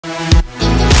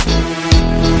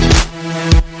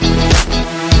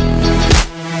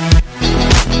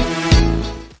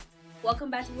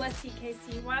back to What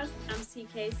CKC Wants. I'm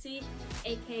CKC,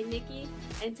 aka Nikki,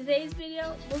 and today's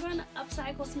video we're gonna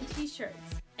upcycle some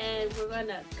t-shirts and we're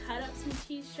gonna cut up some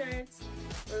t-shirts.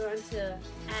 We're going to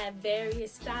add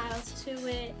various styles to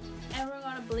it, and we're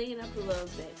gonna bling it up a little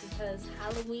bit because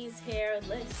Halloween's here.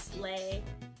 Let's slay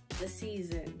the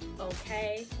season,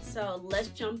 okay? So let's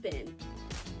jump in.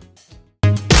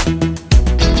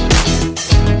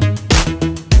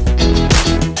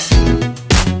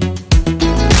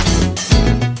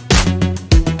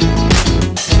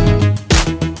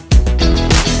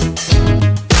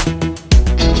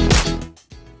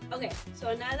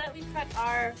 So now that we cut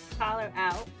our collar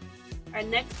out, our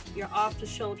next, you're off the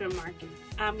shoulder marking.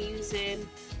 I'm using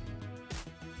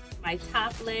my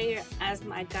top layer as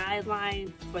my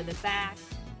guideline for the back,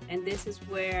 and this is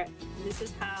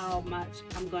how much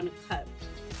I'm going to cut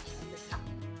at the top.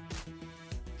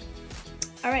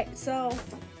 All right, so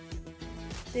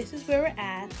this is where we're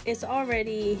at. It's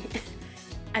already,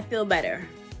 I feel better.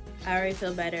 I already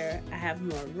feel better. I have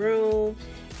more room,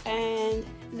 and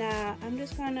now I'm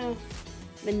just gonna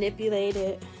manipulate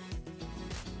it,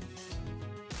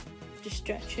 just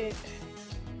stretch it,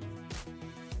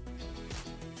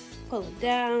 pull it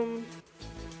down.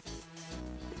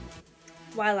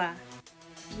 Voila,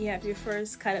 you have your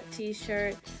first cut up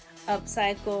t-shirt,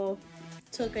 upcycle.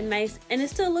 Took a nice, and it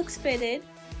still looks fitted.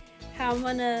 How I'm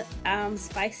gonna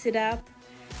spice it up,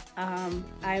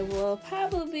 I will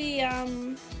probably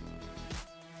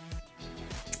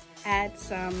add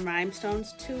some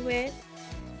rhinestones to it,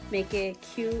 make it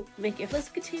cute, let's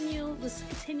continue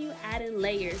adding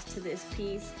layers to this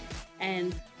piece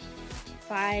and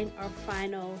find our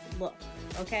final look.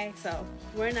 Okay, so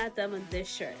we're not done with this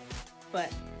shirt,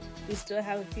 but we still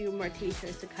have a few more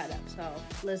t-shirts to cut up, so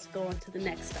let's go on to the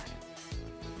next style.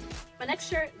 My next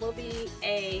shirt will be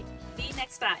a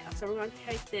v-neck style, so we're going to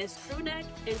take this crew neck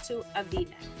into a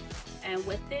v-neck, and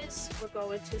with this we're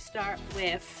going to start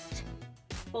with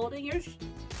folding your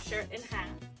shirt in half.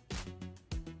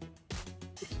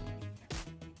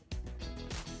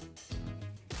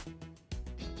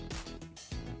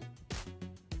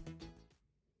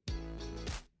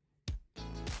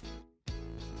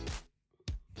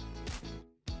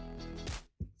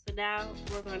 So now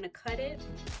we're going to cut it,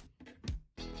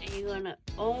 and you're going to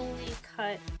only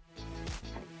cut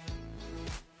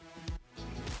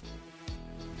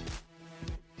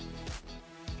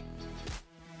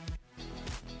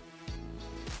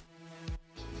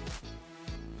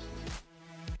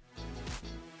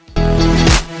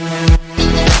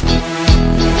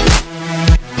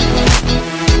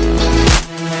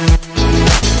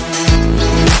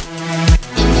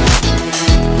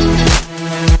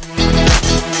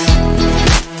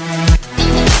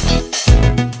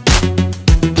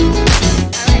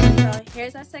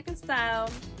our second style.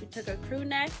 We took a crew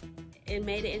neck and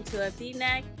made it into a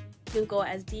v-neck. You can go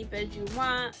as deep as you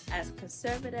want, as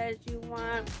conservative as you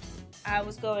want. I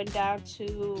was going down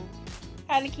to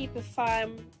kind of keep it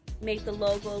fun, make the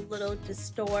logo a little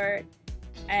distort,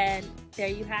 and there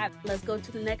you have it. Let's go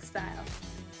to the next style.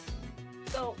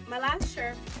 So my last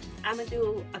shirt, I'm gonna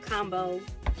do a combo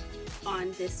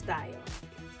on this style.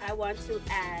 I want to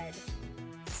add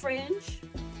fringe,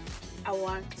 I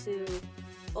want to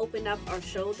open up our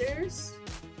shoulders,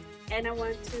 and I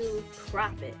want to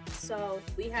crop it. So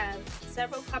we have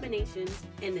several combinations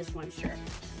in this one shirt.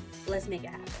 Let's make it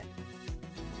happen.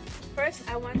 First,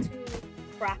 I want to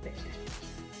crop it.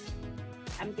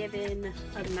 I'm giving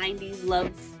a 90s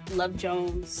Love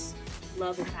Jones,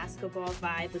 Love and Basketball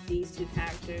vibe with these two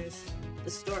characters. The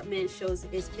assortment shows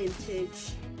it's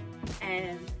vintage,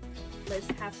 and let's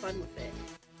have fun with it.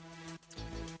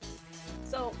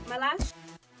 So my last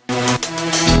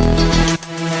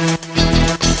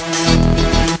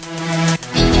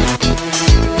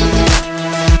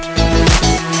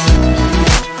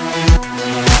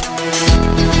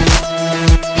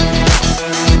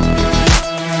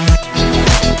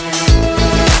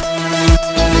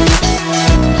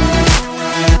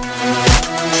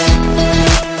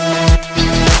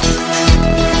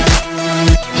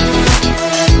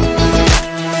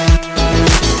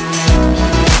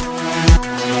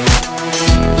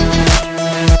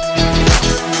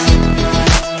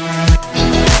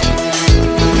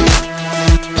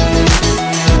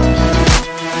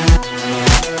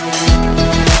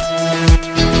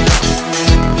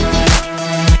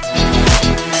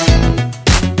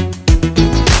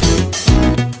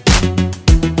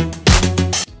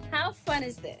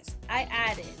I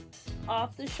added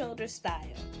off the shoulder style,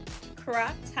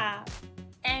 crop top,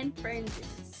 and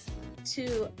fringes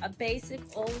to a basic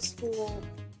old school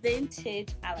vintage,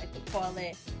 I like to call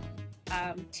it,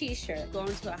 t-shirt,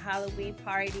 going to a Halloween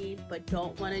party but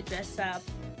don't want to dress up.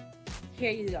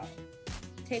 Here you go.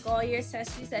 Take all your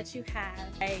accessories that you have,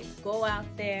 right? Go out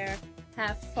there,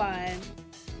 have fun.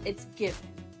 It's given.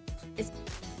 It's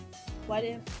what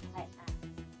if I asked?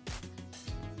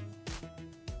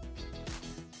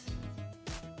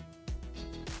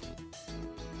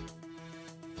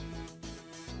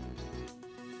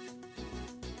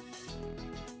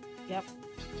 Yep.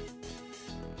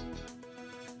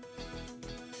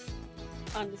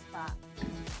 On the spot.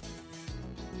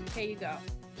 Here you go.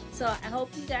 So I hope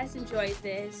you guys enjoyed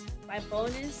this. My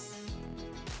bonus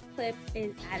clip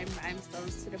is adding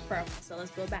rhinestones to the purple. So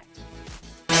let's go back to it.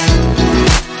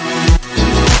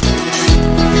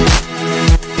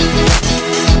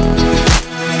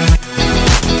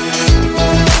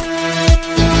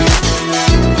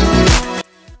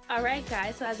 Alright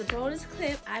guys, so as a bonus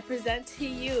clip, I present to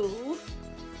you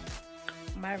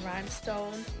my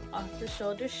rhinestone off the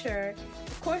shoulder shirt.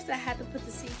 Of course I had to put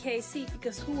the CKC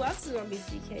because who else is going to be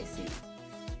CKC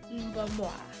but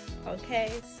moi?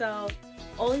 Okay, so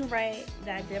only right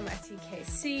that I did my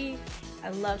CKC. I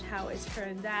loved how it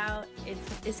turned out.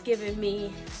 It's giving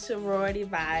me sorority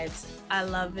vibes. I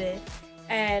love it.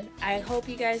 And I hope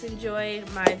you guys enjoyed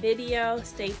my video.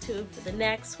 Stay tuned for the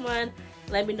next one.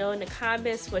 Let me know in the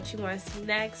comments what you want to see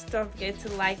next. Don't forget to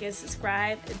like and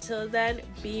subscribe. Until then,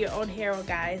 be your own hero,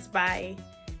 guys. Bye.